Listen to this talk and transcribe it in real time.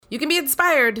You can be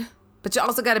inspired, but you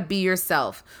also got to be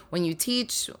yourself. When you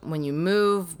teach, when you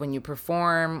move, when you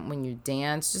perform, when you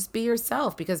dance, just be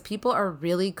yourself, because people are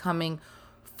really coming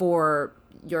for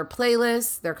your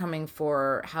playlist. They're coming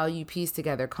for how you piece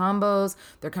together combos.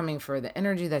 They're coming for the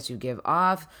energy that you give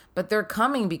off, but they're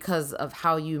coming because of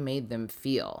how you made them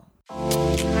feel.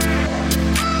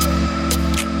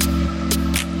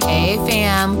 Hey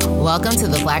fam, welcome to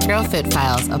the Black Girl Fit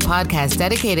Files, a podcast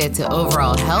dedicated to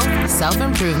overall health,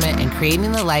 self-improvement, and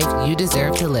creating the life you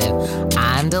deserve to live.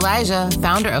 I'm Delijah,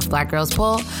 founder of Black Girls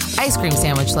Pole, ice cream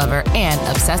sandwich lover, and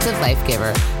obsessive life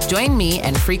giver. Join me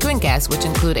and frequent guests, which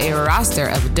include a roster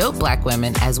of dope Black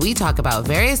women, as we talk about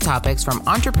various topics from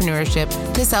entrepreneurship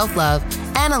to self-love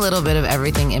and a little bit of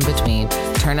everything in between.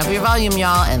 Turn up your volume,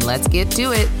 y'all, and let's get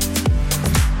to it.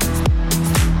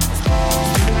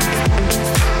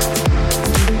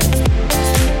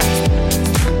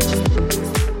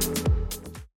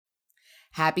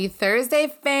 Happy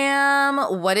Thursday, fam.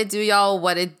 What it do, y'all?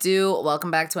 What it do?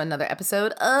 Welcome back to another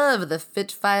episode of the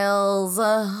Fit Files.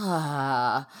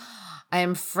 I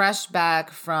am fresh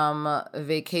back from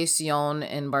vacation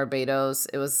in Barbados.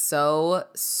 It was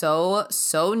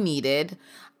so needed.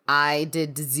 I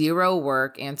did zero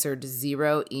work, answered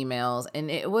zero emails,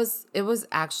 and it was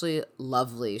actually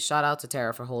lovely. Shout out to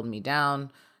Tara for holding me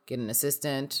down, get an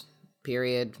assistant,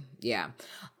 period. Yeah.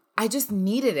 I just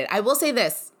needed it. I will say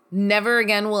this. Never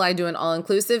again will I do an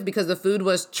all-inclusive because the food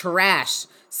was trash.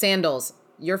 Sandals,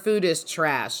 your food is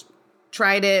trash.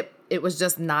 Tried it. It was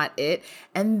just not it.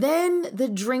 And then the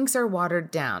drinks are watered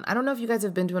down. I don't know if you guys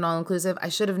have been to an all-inclusive. I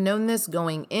should have known this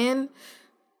going in.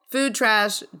 Food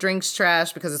trash, drinks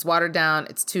trash because it's watered down.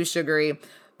 It's too sugary.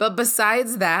 But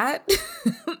besides that,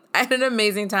 I had an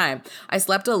amazing time. I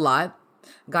slept a lot.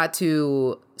 Got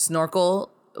to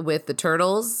snorkel with the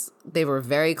turtles. They were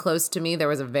very close to me. There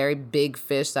was a very big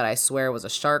fish that I swear was a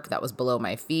shark that was below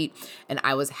my feet. And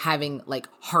I was having like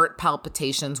heart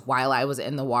palpitations while I was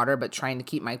in the water, but trying to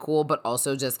keep my cool, but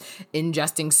also just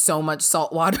ingesting so much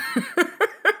salt water.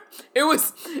 It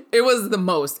was the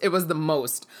most. It was the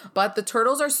most. But the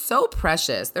turtles are so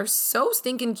precious. They're so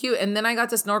stinking cute. And then I got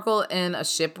to snorkel in a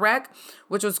shipwreck,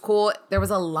 which was cool. There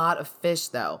was a lot of fish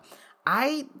though.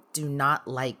 I do not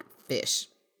like fish.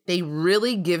 They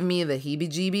really give me the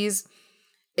heebie-jeebies.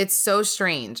 It's so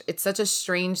strange. It's such a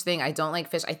strange thing. I don't like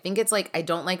fish. I think it's like, I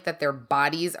don't like that their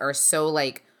bodies are so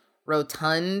like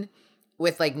rotund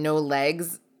with like no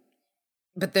legs.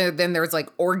 But then there's like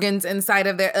organs inside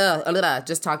of there.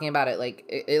 Just talking about it, like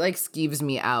it like skeeves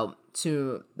me out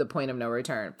to the point of no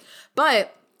return.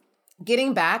 But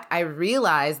getting back, I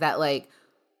realized that like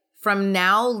from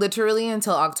now literally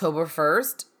until October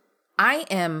 1st, I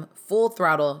am full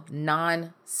throttle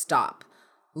non-stop.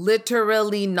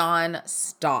 Literally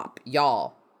non-stop,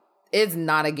 y'all. It's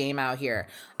not a game out here.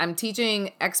 I'm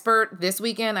teaching expert this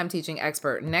weekend. I'm teaching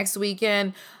expert next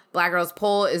weekend. Black Girls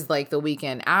Pole is like the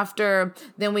weekend after.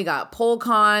 Then we got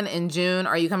PoleCon in June.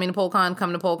 Are you coming to PoleCon?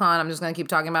 Come to PoleCon. I'm just going to keep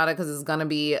talking about it because it's going to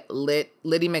be lit.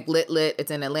 Liddy McLit.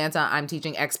 It's in Atlanta. I'm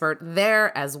teaching expert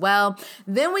there as well.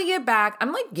 Then we get back.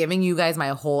 I'm like giving you guys my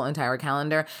whole entire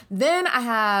calendar. Then I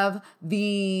have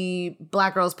the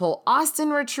Black Girls Pole Austin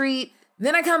retreat.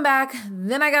 Then I come back.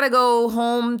 Then I got to go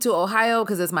home to Ohio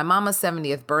because it's my mama's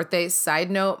 70th birthday.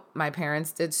 Side note, my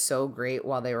parents did so great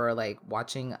while they were like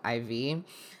watching IV.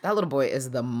 That little boy is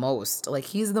the most. Like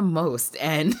he's the most.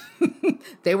 And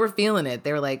they were feeling it.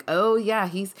 They were like, oh yeah,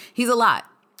 he's a lot.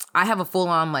 I have a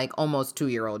full-on like almost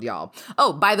 2-year-old, y'all.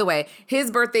 Oh, by the way, his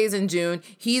birthday's in June.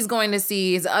 He's going to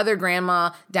see his other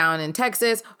grandma down in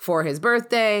Texas for his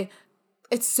birthday.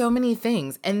 It's so many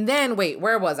things. And then, wait,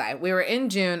 where was I? We were in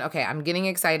June. Okay, I'm getting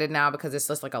excited now because it's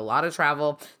just like a lot of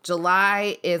travel.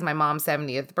 July is my mom's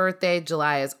 70th birthday.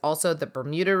 July is also the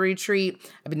Bermuda retreat.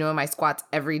 I've been doing my squats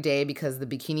every day because the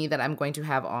bikini that I'm going to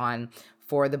have on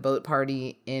for the boat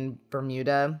party in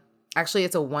Bermuda, actually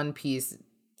it's a one-piece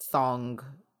thong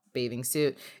bathing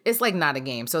suit. It's like not a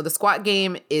game. So the squat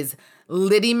game is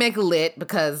Liddy McLit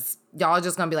because y'all are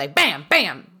just going to be like, bam,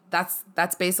 bam.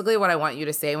 That's basically what I want you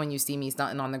to say when you see me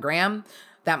stunting on the gram,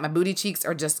 that my booty cheeks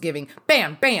are just giving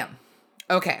bam, bam.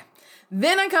 Okay.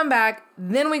 Then I come back.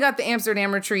 Then we got the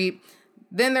Amsterdam retreat.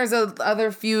 Then there's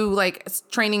other few like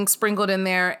training sprinkled in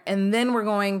there. And then we're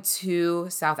going to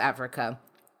South Africa.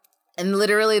 And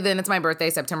literally then it's my birthday,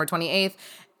 September 28th.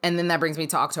 And then that brings me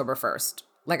to October 1st.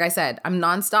 Like I said, I'm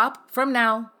nonstop from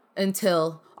now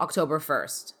until October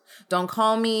 1st. Don't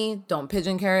call me. Don't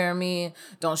pigeon carrier me.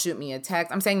 Don't shoot me a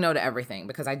text. I'm saying no to everything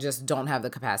because I just don't have the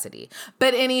capacity.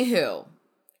 But anywho,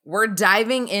 we're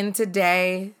diving in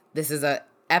today. This is an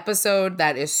episode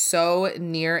that is so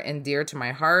near and dear to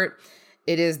my heart.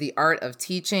 It is the art of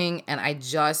teaching, and I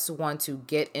just want to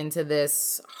get into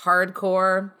this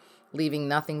hardcore, leaving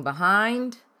nothing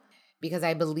behind, because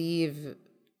I believe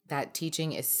that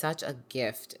teaching is such a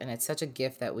gift, and it's such a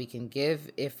gift that we can give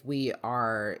if we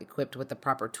are equipped with the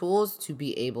proper tools to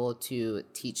be able to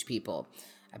teach people.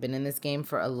 I've been in this game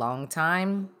for a long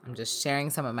time. I'm just sharing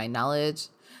some of my knowledge.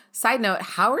 Side note,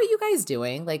 how are you guys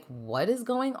doing? Like, what is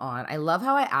going on? I love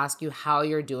how I ask you how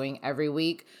you're doing every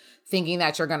week, thinking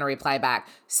that you're going to reply back.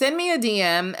 Send me a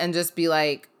DM and just be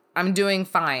like, I'm doing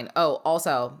fine. Oh,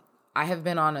 also, I have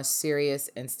been on a serious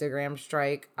Instagram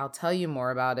strike. I'll tell you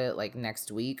more about it like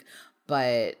next week,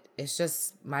 but it's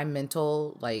just my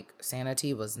mental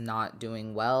sanity was not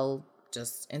doing well.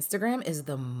 Just Instagram is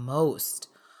the most.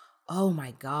 Oh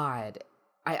my God.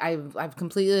 I've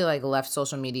completely left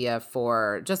social media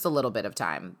for just a little bit of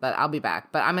time, but I'll be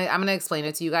back. But I'm gonna explain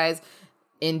it to you guys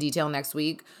in detail next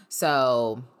week.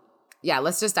 So yeah,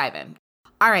 let's just dive in.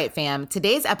 All right, fam.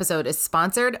 Today's episode is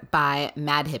sponsored by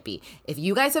Mad Hippie. If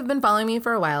you guys have been following me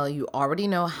for a while, you already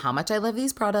know how much I love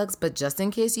these products, but just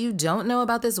in case you don't know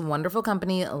about this wonderful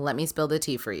company, let me spill the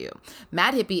tea for you.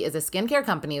 Mad Hippie is a skincare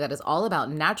company that is all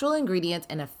about natural ingredients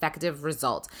and effective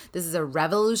results. This is a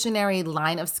revolutionary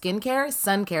line of skincare,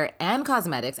 sun care, and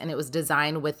cosmetics, and it was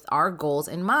designed with our goals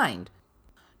in mind.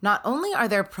 Not only are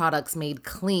their products made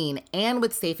clean and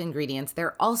with safe ingredients,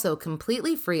 they're also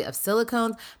completely free of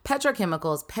silicones,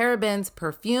 petrochemicals, parabens,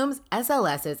 perfumes,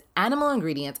 SLSs, animal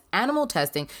ingredients, animal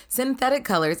testing, synthetic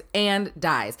colors, and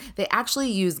dyes. They actually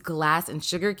use glass and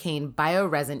sugarcane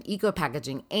bioresin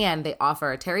eco-packaging, and they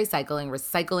offer a TerraCycling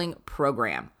recycling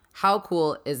program. How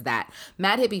cool is that?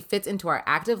 Mad Hippie fits into our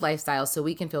active lifestyle so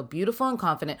we can feel beautiful and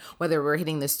confident whether we're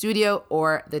hitting the studio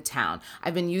or the town.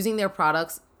 I've been using their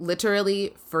products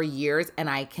literally for years, and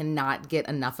I cannot get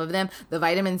enough of them. The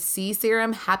vitamin C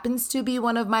serum happens to be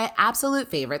one of my absolute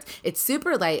favorites. It's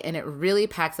super light and it really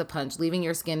packs a punch, leaving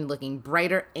your skin looking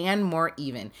brighter and more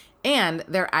even. And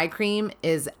their eye cream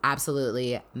is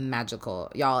absolutely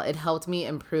magical. Y'all, it helped me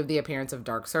improve the appearance of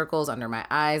dark circles under my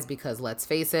eyes because let's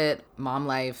face it, mom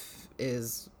life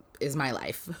is my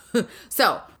life.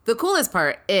 So the coolest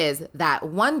part is that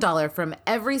 $1 from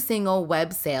every single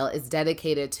web sale is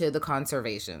dedicated to the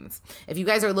conservations. If you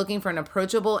guys are looking for an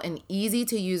approachable and easy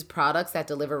to use products that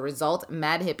deliver results,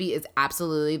 Mad Hippie is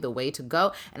absolutely the way to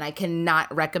go, and I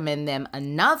cannot recommend them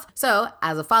enough. So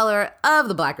as a follower of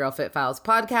the Black Girl Fit Files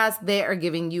podcast, they are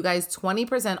giving you guys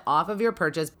 20% off of your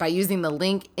purchase by using the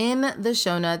link in the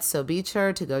show notes. So be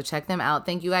sure to go check them out.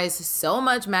 Thank you guys so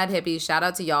much, Mad Hippie. Shout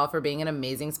out to y'all for being an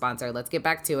amazing sponsor. Let's get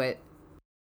back to it.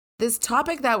 This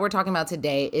topic that we're talking about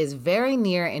today is very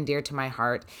near and dear to my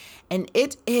heart, and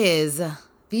it is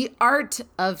the art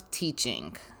of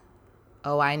teaching.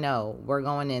 Oh, I know, we're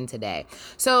going in today.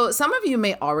 So some of you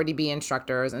may already be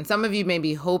instructors, and some of you may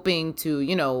be hoping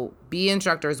to, be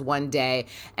instructors one day.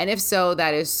 And if so,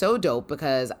 that is so dope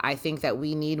because I think that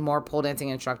we need more pole dancing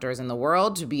instructors in the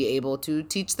world to be able to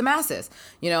teach the masses.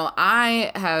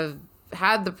 I have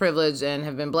had the privilege and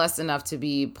have been blessed enough to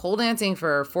be pole dancing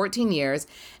for 14 years,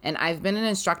 and I've been an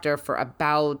instructor for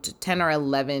about 10 or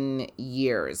 11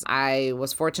 years. I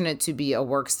was fortunate to be a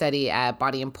work study at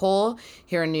Body and Pole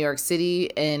here in New York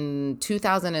City in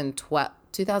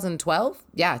 2012.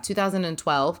 Yeah,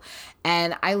 2012.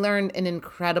 And I learned an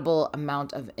incredible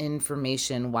amount of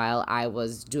information while I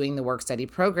was doing the work study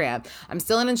program. I'm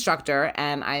still an instructor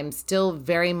and I'm still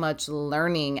very much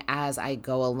learning as I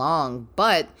go along,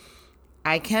 but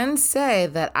I can say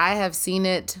that I have seen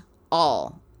it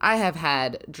all. I have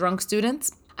had drunk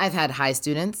students. I've had high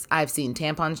students. I've seen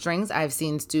tampon strings. I've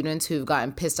seen students who've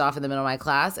gotten pissed off in the middle of my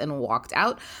class and walked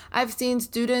out. I've seen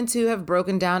students who have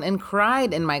broken down and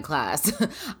cried in my class.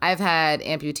 I've had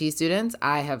amputee students.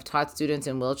 I have taught students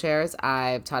in wheelchairs.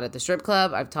 I've taught at the strip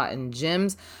club. I've taught in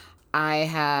gyms. I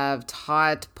have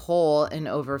taught pole in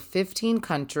over 15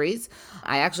 countries.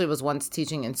 I actually was once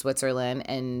teaching in Switzerland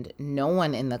and no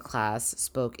one in the class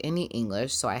spoke any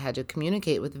English, so I had to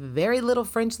communicate with very little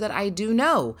French that I do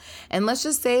know. And let's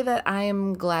just say that I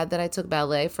am glad that I took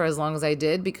ballet for as long as I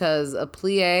did, because a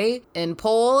plie in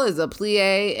pole is a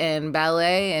plie in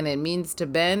ballet and it means to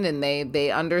bend, and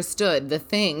they understood the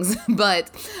things.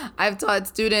 But I've taught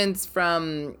students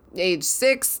from age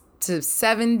 6 to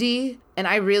 70. And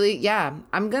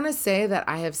I'm going to say that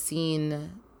I have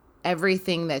seen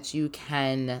everything that you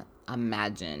can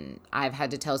imagine. I've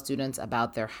had to tell students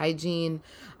about their hygiene.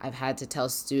 I've had to tell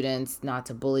students not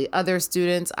to bully other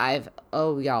students. I've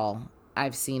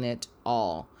seen it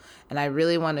all. And I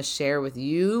really want to share with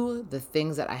you the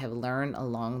things that I have learned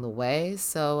along the way.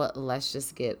 So let's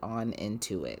just get on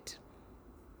into it.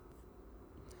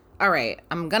 All right,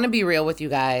 I'm going to be real with you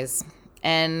guys.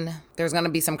 And there's going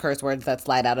to be some curse words that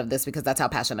slide out of this because that's how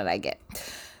passionate I get.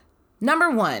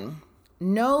 Number 1,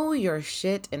 know your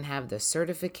shit and have the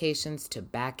certifications to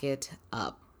back it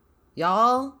up.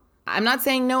 Y'all, I'm not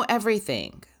saying know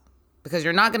everything, because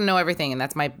you're not going to know everything, and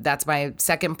that's my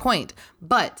second point.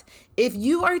 But if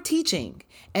you are teaching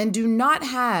and do not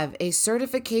have a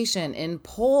certification in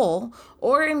pole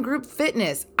or in group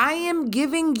fitness, I am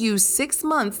giving you 6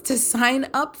 months to sign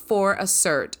up for a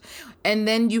cert. And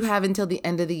then you have until the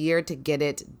end of the year to get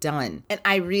it done. And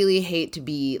I really hate to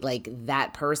be like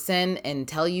that person and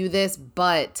tell you this,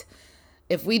 but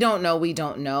if we don't know, we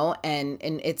don't know. And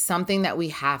it's something that we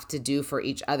have to do for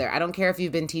each other. I don't care if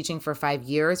you've been teaching for 5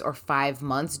 years or 5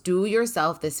 months. Do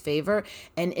yourself this favor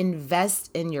and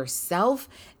invest in yourself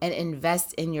and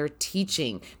invest in your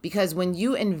teaching. Because when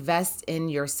you invest in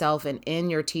yourself and in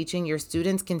your teaching, your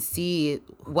students can see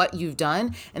what you've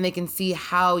done and they can see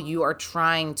how you are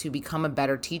trying to become a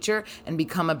better teacher and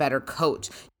become a better coach.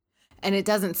 And it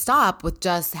doesn't stop with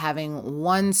just having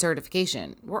one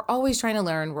certification. We're always trying to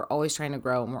learn, we're always trying to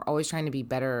grow, and we're always trying to be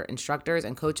better instructors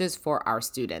and coaches for our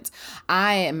students.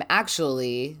 I am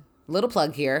actually, little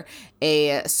plug here,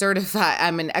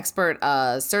 I'm an expert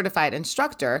certified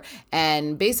instructor.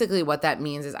 And basically what that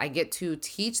means is I get to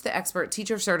teach the expert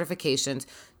teacher certifications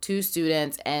to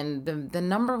students. And the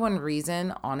number one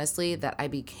reason, honestly, that I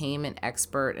became an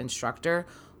expert instructor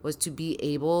was to be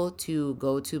able to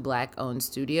go to Black-owned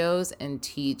studios and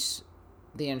teach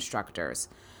the instructors.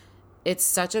 It's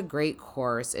such a great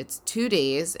course. It's 2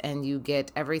 days, and you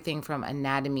get everything from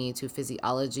anatomy to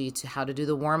physiology to how to do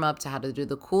the warm-up to how to do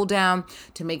the cool-down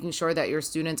to making sure that your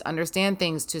students understand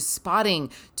things to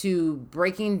spotting to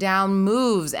breaking down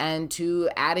moves and to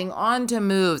adding on to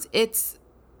moves.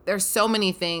 There's so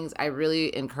many things. I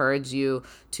really encourage you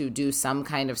to do some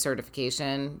kind of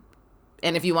certification.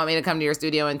 And if you want me to come to your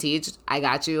studio and teach, I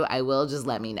got you. I will. Just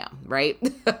let me know, right?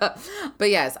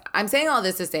 But yes, I'm saying all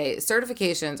this to say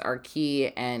certifications are key,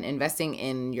 and investing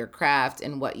in your craft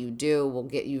and what you do will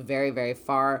get you very, very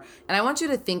far. And I want you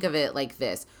to think of it like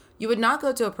this. You would not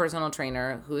go to a personal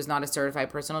trainer who is not a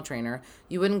certified personal trainer.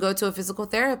 You wouldn't go to a physical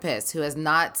therapist who has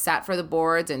not sat for the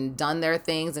boards and done their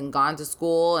things and gone to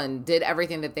school and did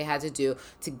everything that they had to do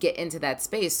to get into that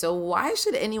space. So why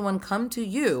should anyone come to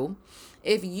you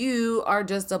if you are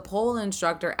just a pole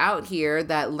instructor out here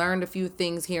that learned a few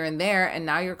things here and there and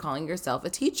now you're calling yourself a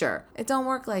teacher? It don't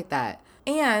work like that.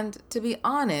 And to be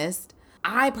honest,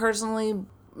 I personally,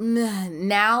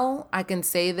 now I can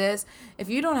say this, if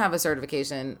you don't have a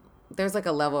certification, there's like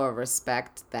a level of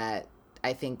respect that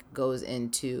I think goes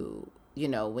into,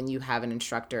 when you have an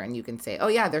instructor and you can say, oh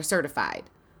yeah, they're certified.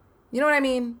 You know what I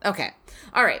mean? Okay.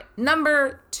 All right.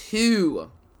 Number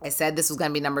 2. I said this was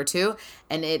going to be number 2,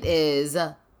 and it is,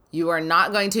 you are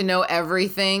not going to know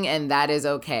everything, and that is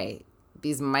okay.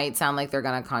 These might sound like they're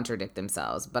going to contradict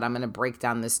themselves, but I'm going to break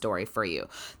down this story for you.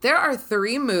 There are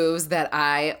 3 moves that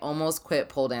I almost quit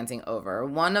pole dancing over.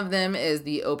 One of them is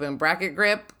the open bracket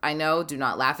grip. I know, do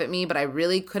not laugh at me, but I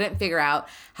really couldn't figure out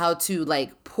how to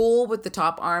pull with the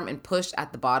top arm and push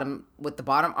at the bottom with the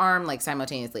bottom arm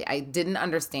simultaneously. I didn't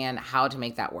understand how to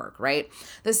make that work, right?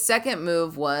 The second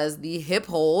move was the hip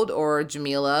hold, or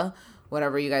Jamila,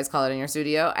 whatever you guys call it in your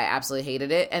studio. I absolutely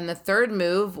hated it. And the third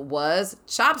move was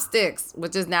chopsticks,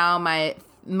 which is now my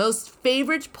most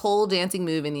favorite pole dancing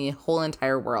move in the whole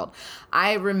entire world.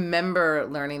 I remember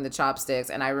learning the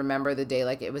chopsticks, and I remember the day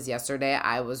like it was yesterday.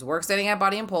 I was work studying at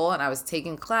Body and Pole, and I was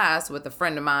taking class with a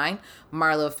friend of mine,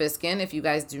 Marlo Fiskin. If you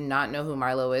guys do not know who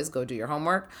Marlo is, go do your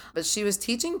homework. But she was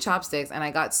teaching chopsticks, and I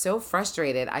got so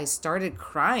frustrated, I started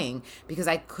crying because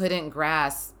I couldn't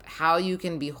grasp how you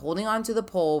can be holding onto the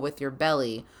pole with your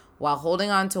belly while holding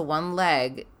onto one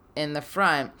leg in the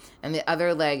front and the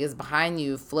other leg is behind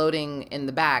you floating in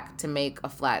the back to make a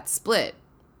flat split.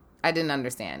 I didn't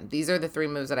understand. These are the 3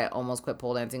 moves that I almost quit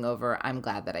pole dancing over. I'm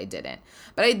glad that I didn't.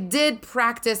 But I did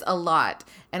practice a lot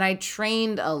and I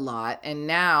trained a lot, and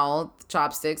now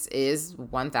chopsticks is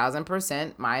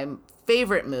 1000% my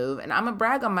favorite move, and I'm gonna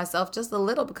brag on myself just a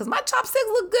little because my chopsticks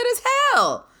look good as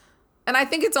hell. And I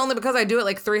think it's only because I do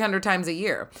it 300 times a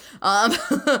year.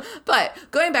 But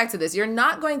going back to this, you're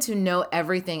not going to know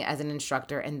everything as an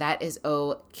instructor, and that is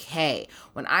okay.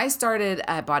 When I started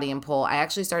at Body and Pole, I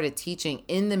actually started teaching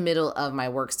in the middle of my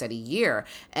work study year.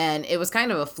 And it was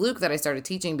kind of a fluke that I started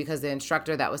teaching because the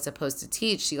instructor that was supposed to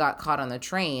teach, she got caught on the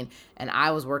train, and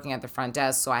I was working at the front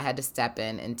desk, so I had to step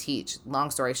in and teach. Long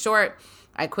story short,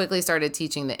 I quickly started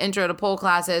teaching the intro to pole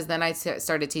classes. Then I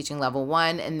started teaching level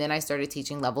 1, and then I started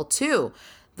teaching level 2.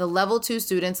 The level 2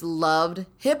 students loved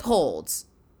hip holds.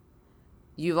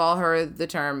 You've all heard the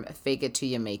term fake it till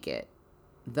you make it.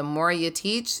 The more you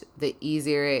teach, the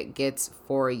easier it gets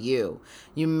for you.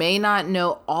 You may not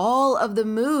know all of the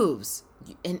moves,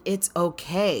 and it's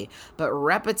okay, but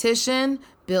repetition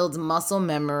builds muscle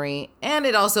memory and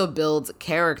it also builds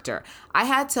character. I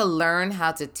had to learn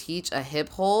how to teach a hip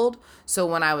hold. So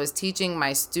when I was teaching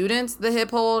my students the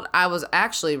hip hold, I was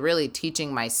actually really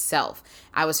teaching myself.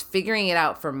 I was figuring it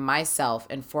out for myself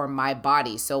and for my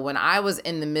body. So when I was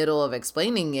in the middle of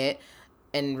explaining it,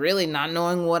 and really not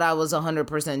knowing what I was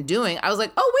 100% doing, I was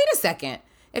like, oh, wait a second.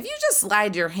 If you just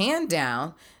slide your hand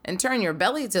down and turn your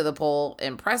belly to the pole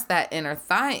and press that inner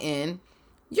thigh in,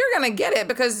 you're going to get it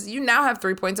because you now have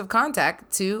 3 points of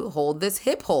contact to hold this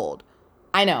hip hold.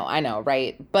 I know,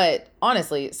 right? But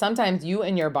honestly, sometimes you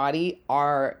and your body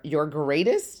are your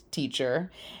greatest teacher.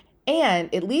 And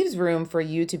it leaves room for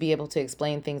you to be able to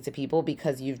explain things to people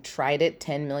because you've tried it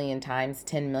 10 million times,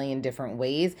 10 million different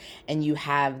ways, and you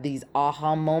have these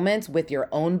aha moments with your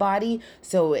own body.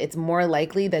 So it's more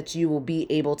likely that you will be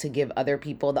able to give other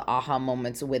people the aha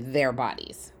moments with their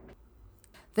bodies.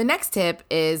 The next tip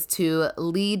is to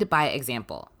lead by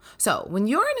example. So when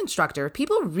you're an instructor,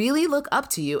 people really look up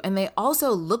to you, and they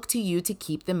also look to you to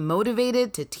keep them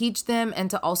motivated, to teach them, and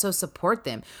to also support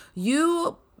them.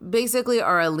 You basically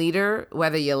are a leader,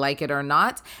 whether you like it or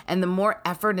not. And the more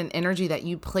effort and energy that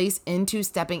you place into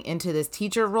stepping into this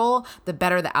teacher role, the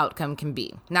better the outcome can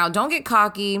be. Now, don't get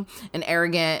cocky and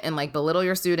arrogant and like belittle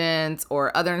your students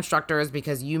or other instructors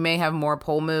because you may have more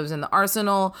pole moves in the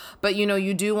arsenal. But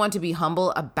you do want to be humble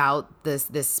about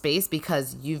this space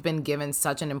because you've been given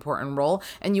such an important role,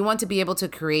 and you want to be able to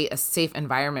create a safe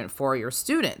environment for your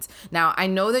students. Now, I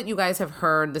know that you guys have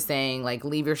heard the saying like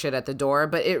leave your shit at the door,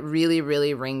 but it really,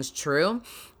 really rings true.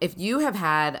 If you have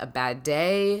had a bad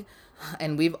day,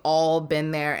 and we've all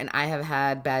been there, and I have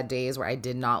had bad days where I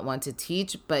did not want to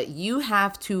teach, but you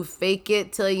have to fake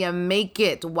it till you make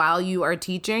it while you are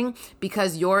teaching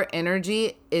because your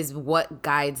energy is what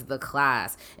guides the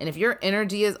class. And if your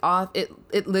energy is off, it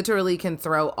literally can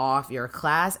throw off your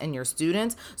class and your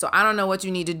students. So I don't know what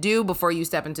you need to do before you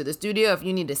step into the studio. If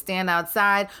you need to stand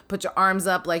outside, put your arms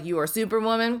up like you are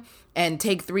Superwoman, and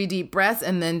take 3 deep breaths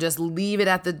and then just leave it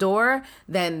at the door,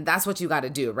 then that's what you got to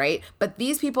do, right? But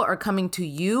these people are coming to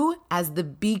you as the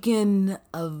beacon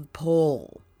of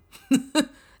pole.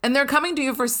 And they're coming to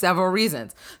you for several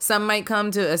reasons. Some might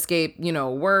come to escape,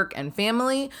 work and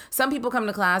family. Some people come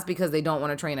to class because they don't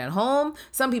want to train at home.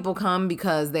 Some people come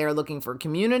because they are looking for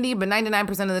community, but 99%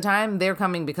 of the time, they're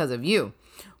coming because of you,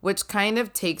 which kind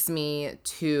of takes me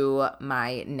to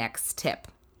my next tip.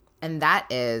 And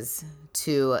that is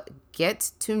to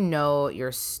get to know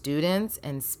your students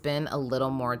and spend a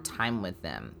little more time with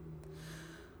them.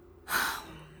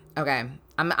 Okay,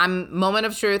 I'm moment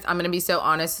of truth. I'm going to be so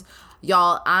honest.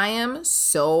 Y'all, I am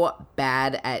so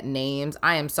bad at names.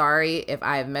 I am sorry if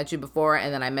I have met you before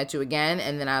and then I met you again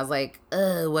and then I was like,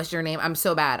 what's your name? I'm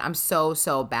so bad. I'm so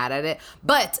bad at it.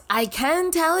 But I can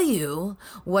tell you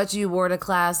what you wore to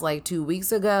class like 2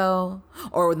 weeks ago,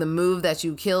 or the move that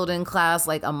you killed in class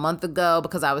like a month ago,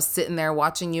 because I was sitting there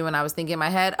watching you and I was thinking in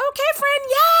my head, okay, friend,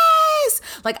 yes!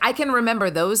 Like I can remember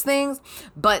those things,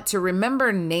 but to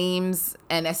remember names,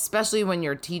 and especially when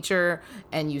you're a teacher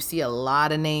and you see a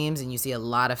lot of names and you see a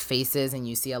lot of faces and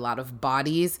you see a lot of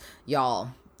bodies,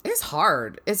 y'all, it's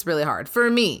hard. It's really hard for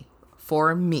me.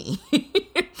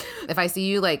 If I see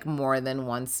you like more than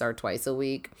once or twice a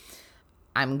week,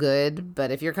 I'm good.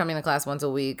 But if you're coming to class once a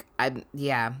week,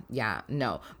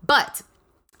 no. But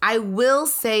I will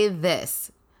say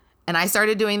this. And I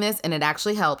started doing this and it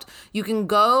actually helped. You can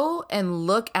go and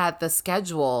look at the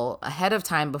schedule ahead of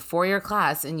time before your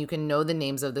class and you can know the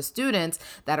names of the students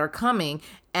that are coming.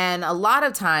 And a lot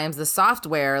of times the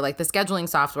software, like the scheduling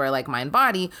software like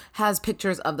Mindbody, has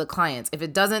pictures of the clients. If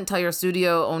it doesn't, tell your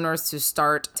studio owners to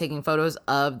start taking photos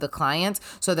of the clients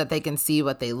so that they can see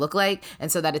what they look like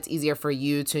and so that it's easier for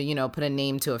you to, put a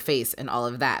name to a face and all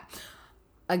of that.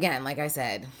 Again, like I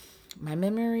said, my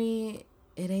memory,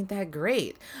 it ain't that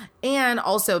great. And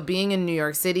also being in New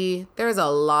York City, there's a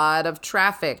lot of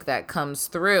traffic that comes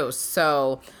through.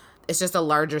 So it's just a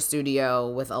larger studio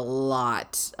with a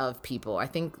lot of people. I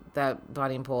think that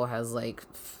Body and Pole has like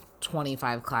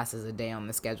 25 classes a day on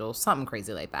the schedule, something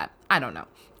crazy like that. I don't know.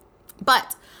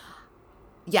 But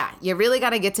yeah, you really got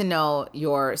to get to know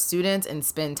your students and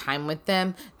spend time with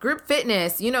them. Group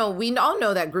fitness, we all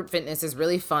know that group fitness is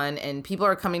really fun and people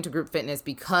are coming to group fitness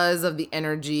because of the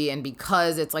energy and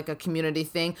because it's like a community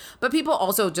thing. But people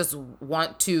also just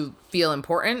want to feel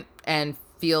important and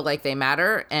feel like they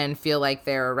matter and feel like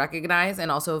they're recognized and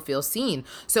also feel seen.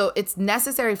 So it's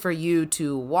necessary for you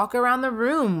to walk around the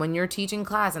room when you're teaching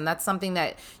class. And that's something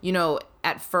that,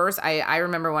 at first, I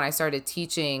remember when I started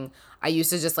teaching, I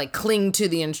used to just like cling to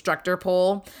the instructor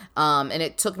pole. And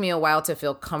it took me a while to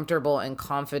feel comfortable and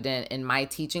confident in my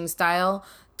teaching style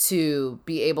to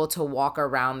be able to walk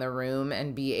around the room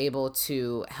and be able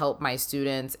to help my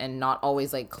students and not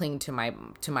always like cling to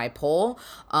my pole,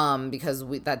 because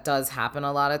that does happen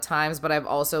a lot of times. But I've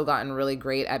also gotten really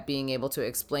great at being able to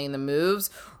explain the moves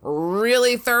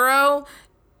really thorough,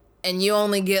 and you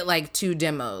only get like 2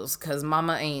 demos because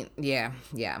mama ain't, yeah,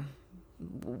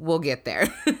 we'll get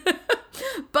there.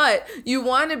 But you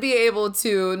want to be able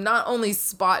to not only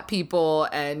spot people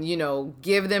and,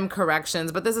 give them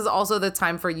corrections, but this is also the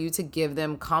time for you to give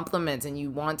them compliments, and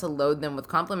you want to load them with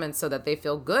compliments so that they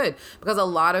feel good. Because a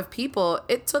lot of people,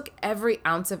 it took every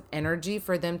ounce of energy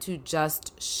for them to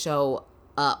just show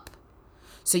up.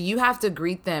 So you have to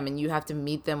greet them, and you have to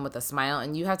meet them with a smile,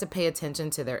 and you have to pay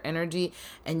attention to their energy,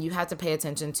 and you have to pay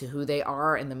attention to who they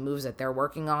are and the moves that they're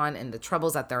working on and the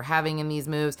troubles that they're having in these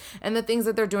moves and the things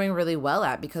that they're doing really well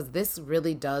at, because this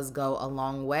really does go a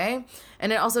long way,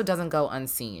 and it also doesn't go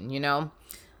unseen,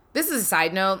 This is a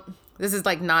side note. This is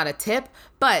like not a tip,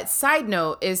 but side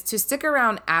note is to stick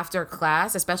around after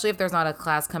class, especially if there's not a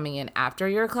class coming in after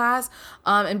your class,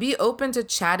 and be open to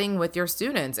chatting with your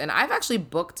students. And I've actually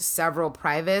booked several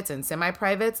privates and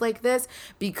semi-privates like this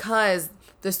because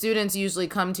the students usually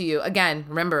come to you. Again,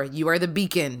 remember, you are the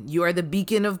beacon. You are the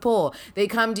beacon of pole. They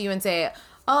come to you and say,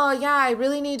 oh yeah, I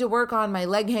really need to work on my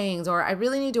leg hangs, or I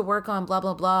really need to work on blah,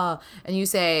 blah, blah. And you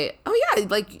say, oh yeah,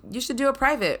 like you should do a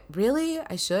private. Really?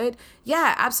 I should?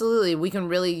 Yeah, absolutely. We can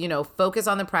really, focus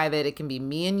on the private. It can be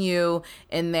me and you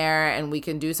in there, and we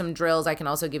can do some drills. I can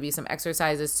also give you some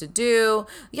exercises to do.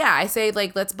 Yeah, I say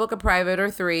like, let's book a private or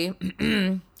 3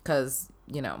 because,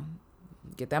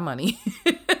 get that money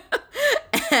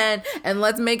and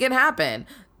let's make it happen.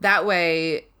 That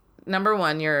way, number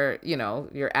one, you're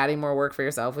adding more work for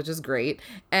yourself, which is great.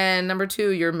 And number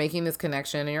 2, you're making this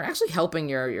connection, and you're actually helping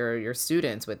your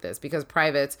students with this, because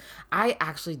privates, I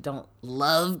actually don't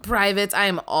love privates. I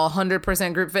am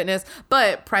 100% group fitness,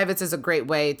 but privates is a great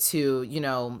way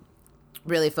to,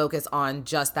 really focus on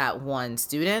just that one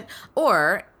student.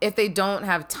 Or if they don't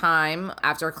have time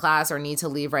after class or need to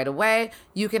leave right away,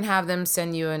 you can have them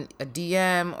send you a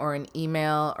DM or an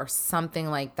email or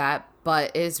something like that.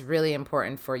 But it's really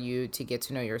important for you to get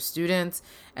to know your students,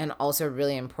 and also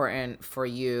really important for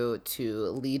you to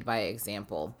lead by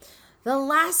example. The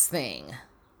last thing,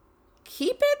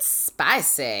 keep it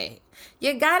spicy.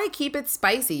 You got to keep it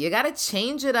spicy. You got to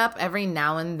change it up every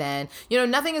now and then.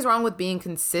 Nothing is wrong with being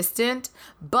consistent,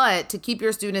 but to keep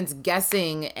your students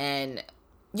guessing and,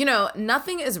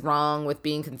 nothing is wrong with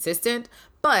being consistent,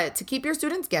 but to keep your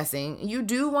students guessing, you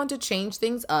do want to change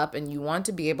things up, and you want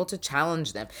to be able to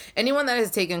challenge them. Anyone that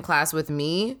has taken class with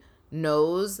me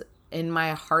knows in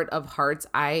my heart of hearts,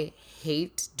 I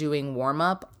hate doing warm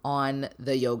up on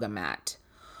the yoga mat.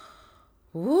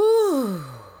 Woo.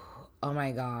 Oh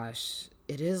my gosh.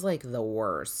 It is like the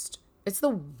worst. It's the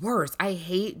worst. I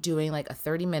hate doing like a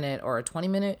 30-minute or a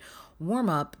 20-minute warm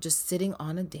up just sitting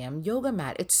on a damn yoga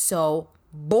mat. It's so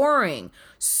boring.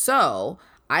 So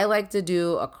I like to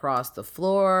do across the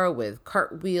floor with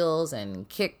cartwheels and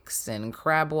kicks and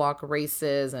crab walk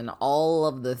races and all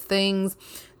of the things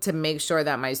to make sure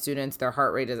that my students, their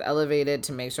heart rate is elevated,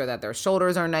 to make sure that their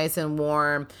shoulders are nice and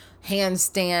warm,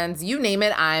 handstands, you name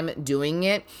it, I'm doing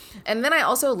it. And then I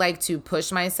also like to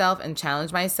push myself and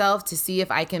challenge myself to see if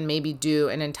I can maybe do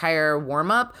an entire warm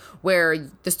up where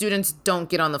the students don't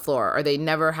get on the floor, or they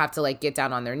never have to like get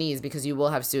down on their knees, because you will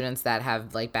have students that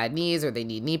have like bad knees, or they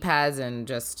need knee pads and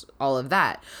just all of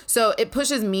that. So it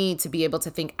pushes me to be able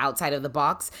to think outside of the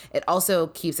box. It also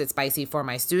keeps it spicy for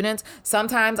my students.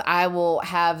 Sometimes I will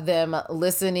have them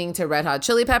listening to Red Hot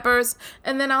Chili Peppers,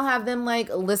 and then I'll have them like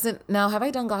listen. Now, have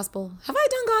I done gospel? Have I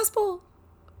done gospel?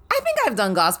 I think I've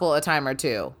done gospel a time or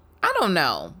two. I don't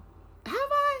know. Have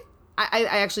I?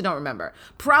 I actually don't remember.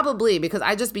 Probably, because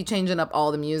I just be changing up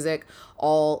all the music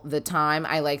all the time.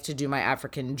 I like to do my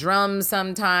African drums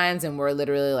sometimes, and we're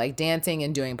literally like dancing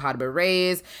and doing pas de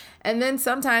bourrées. And then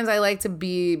sometimes I like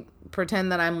to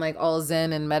pretend that I'm like all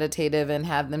zen and meditative and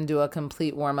have them do a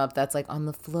complete warm up that's like on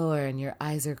the floor and your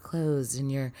eyes are closed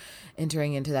and you're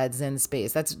entering into that zen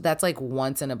space. That's like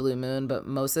once in a blue moon, but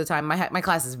most of the time my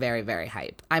class is very, very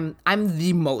hype. I'm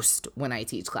the most when I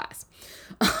teach class.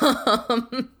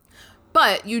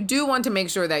 But you do want to make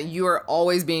sure that you are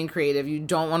always being creative. You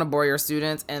don't want to bore your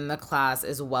students, and the class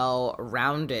is well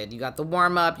rounded. You got the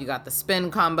warm up, you got the spin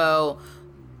combo,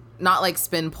 not like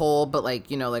spin pole, but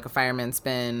like, like a fireman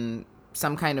spin,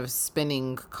 some kind of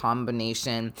spinning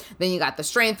combination. Then you got the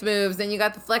strength moves. Then you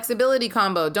got the flexibility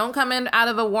combo. Don't come in out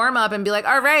of a warm up and be like,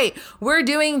 all right, we're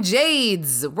doing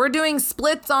jades. We're doing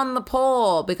splits on the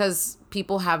pole, because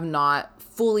people have not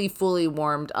fully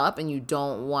warmed up, and you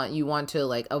want to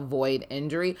like avoid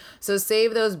injury. So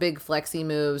save those big flexy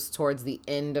moves towards the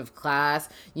end of class.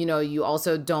 You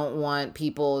also don't want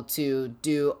people to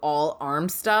do all arm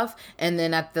stuff, and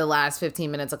then at the last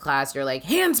 15 minutes of class, you're like,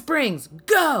 handsprings,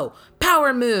 go,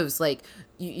 power moves. Like,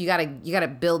 you gotta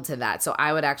build to that. So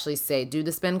I would actually say do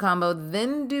the spin combo,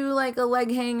 then do like a leg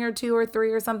hang or 2 or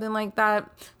 3 or something like that,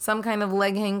 some kind of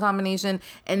leg hang combination,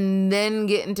 and then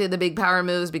get into the big power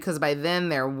moves, because by then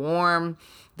they're warm,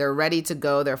 they're ready to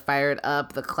go, they're fired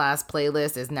up. The class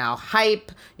playlist is now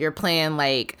hype. You're playing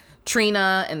like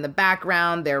Trina in the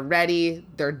background. They're ready.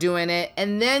 They're doing it.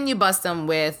 And then you bust them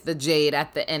with the jade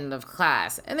at the end of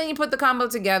class. And then you put the combo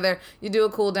together. You do a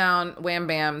cool down. Wham,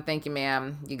 bam. Thank you,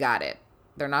 ma'am. You got it.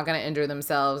 They're not going to injure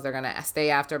themselves. They're going to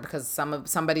stay after because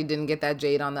somebody didn't get that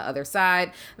jade on the other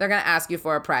side. They're going to ask you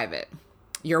for a private.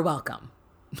 You're welcome.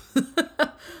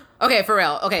 Okay, for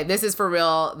real. Okay, this is for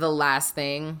real the last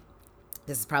thing.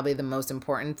 This is probably the most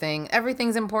important thing.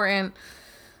 Everything's important.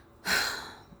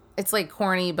 It's like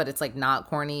corny, but it's like not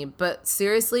corny. But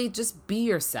seriously, just be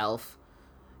yourself.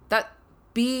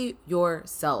 Be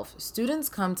yourself. Students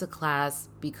come to class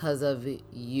because of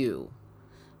you.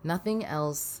 Nothing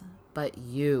else but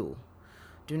you.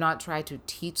 Do not try to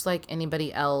teach like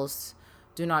anybody else.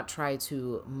 Do not try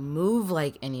to move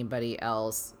like anybody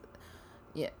else.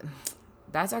 Yeah,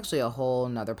 that's actually a whole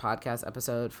nother podcast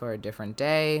episode for a different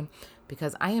day,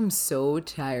 because I am so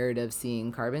tired of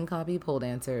seeing carbon copy pole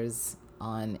dancers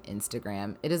on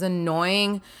Instagram. It is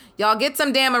annoying. Y'all get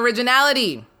some damn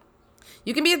originality.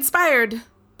 You can be inspired,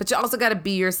 but you also got to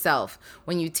be yourself.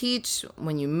 When you teach,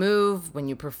 when you move, when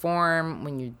you perform,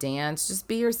 when you dance, just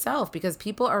be yourself, because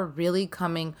people are really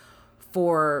coming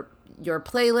for your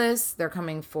playlist. They're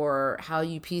coming for how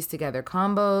you piece together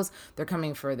combos. They're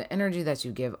coming for the energy that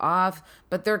you give off,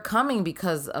 but they're coming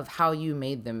because of how you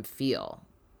made them feel.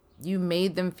 You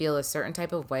made them feel a certain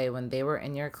type of way when they were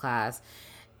in your class,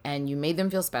 and you made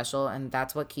them feel special, and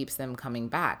that's what keeps them coming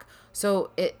back.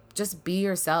 So just be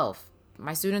yourself.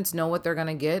 My students know what they're going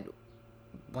to get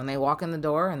when they walk in the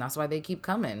door, and that's why they keep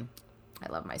coming.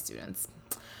 I love my students.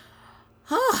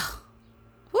 Whew.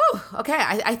 Okay,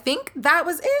 I think that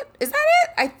was it. Is that it?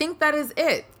 I think that is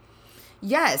it.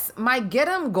 Yes, my get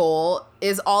 'em goal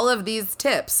is all of these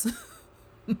tips.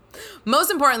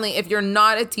 Most importantly, if you're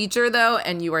not a teacher though,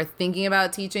 and you are thinking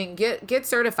about teaching, get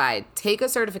certified. Take a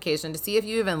certification to see if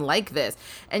you even like this.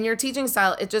 And your teaching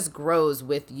style, it just grows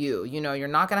with you. You're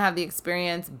not going to have the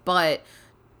experience, but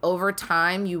over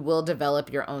time, you will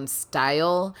develop your own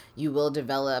style. You will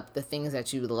develop the things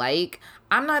that you like.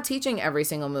 I'm not teaching every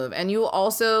single move. And you will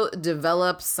also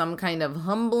develop some kind of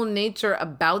humble nature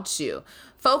about you.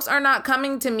 Folks are not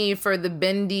coming to me for the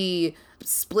bendy,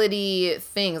 splitty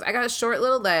things. I got short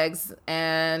little legs,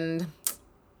 and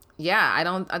yeah,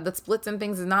 the splits and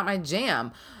things is not my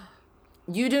jam.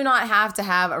 You do not have to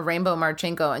have a rainbow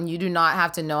Marchenko, and you do not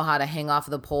have to know how to hang off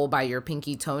the pole by your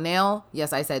pinky toenail.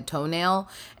 Yes, I said toenail,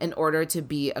 in order to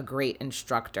be a great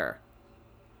instructor.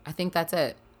 I think that's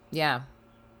it. Yeah.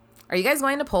 Are you guys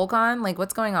going to PoleCon? Like,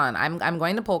 what's going on? I'm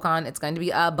going to PoleCon. It's going to be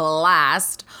a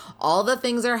blast. All the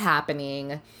things are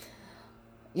happening.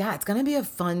 Yeah, it's going to be a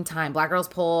fun time. Black Girls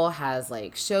Pole has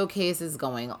like showcases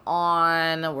going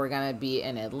on. We're going to be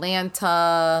in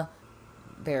Atlanta.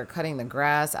 They're cutting the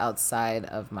grass outside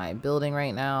of my building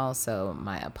right now, so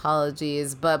my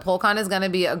apologies. But PoleCon is going to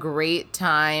be a great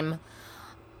time,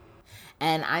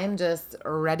 and I am just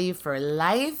ready for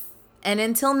life. And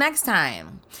until next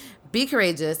time, be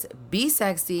courageous, be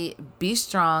sexy, be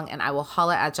strong, and I will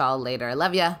holla at y'all later.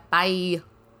 Love ya. Bye.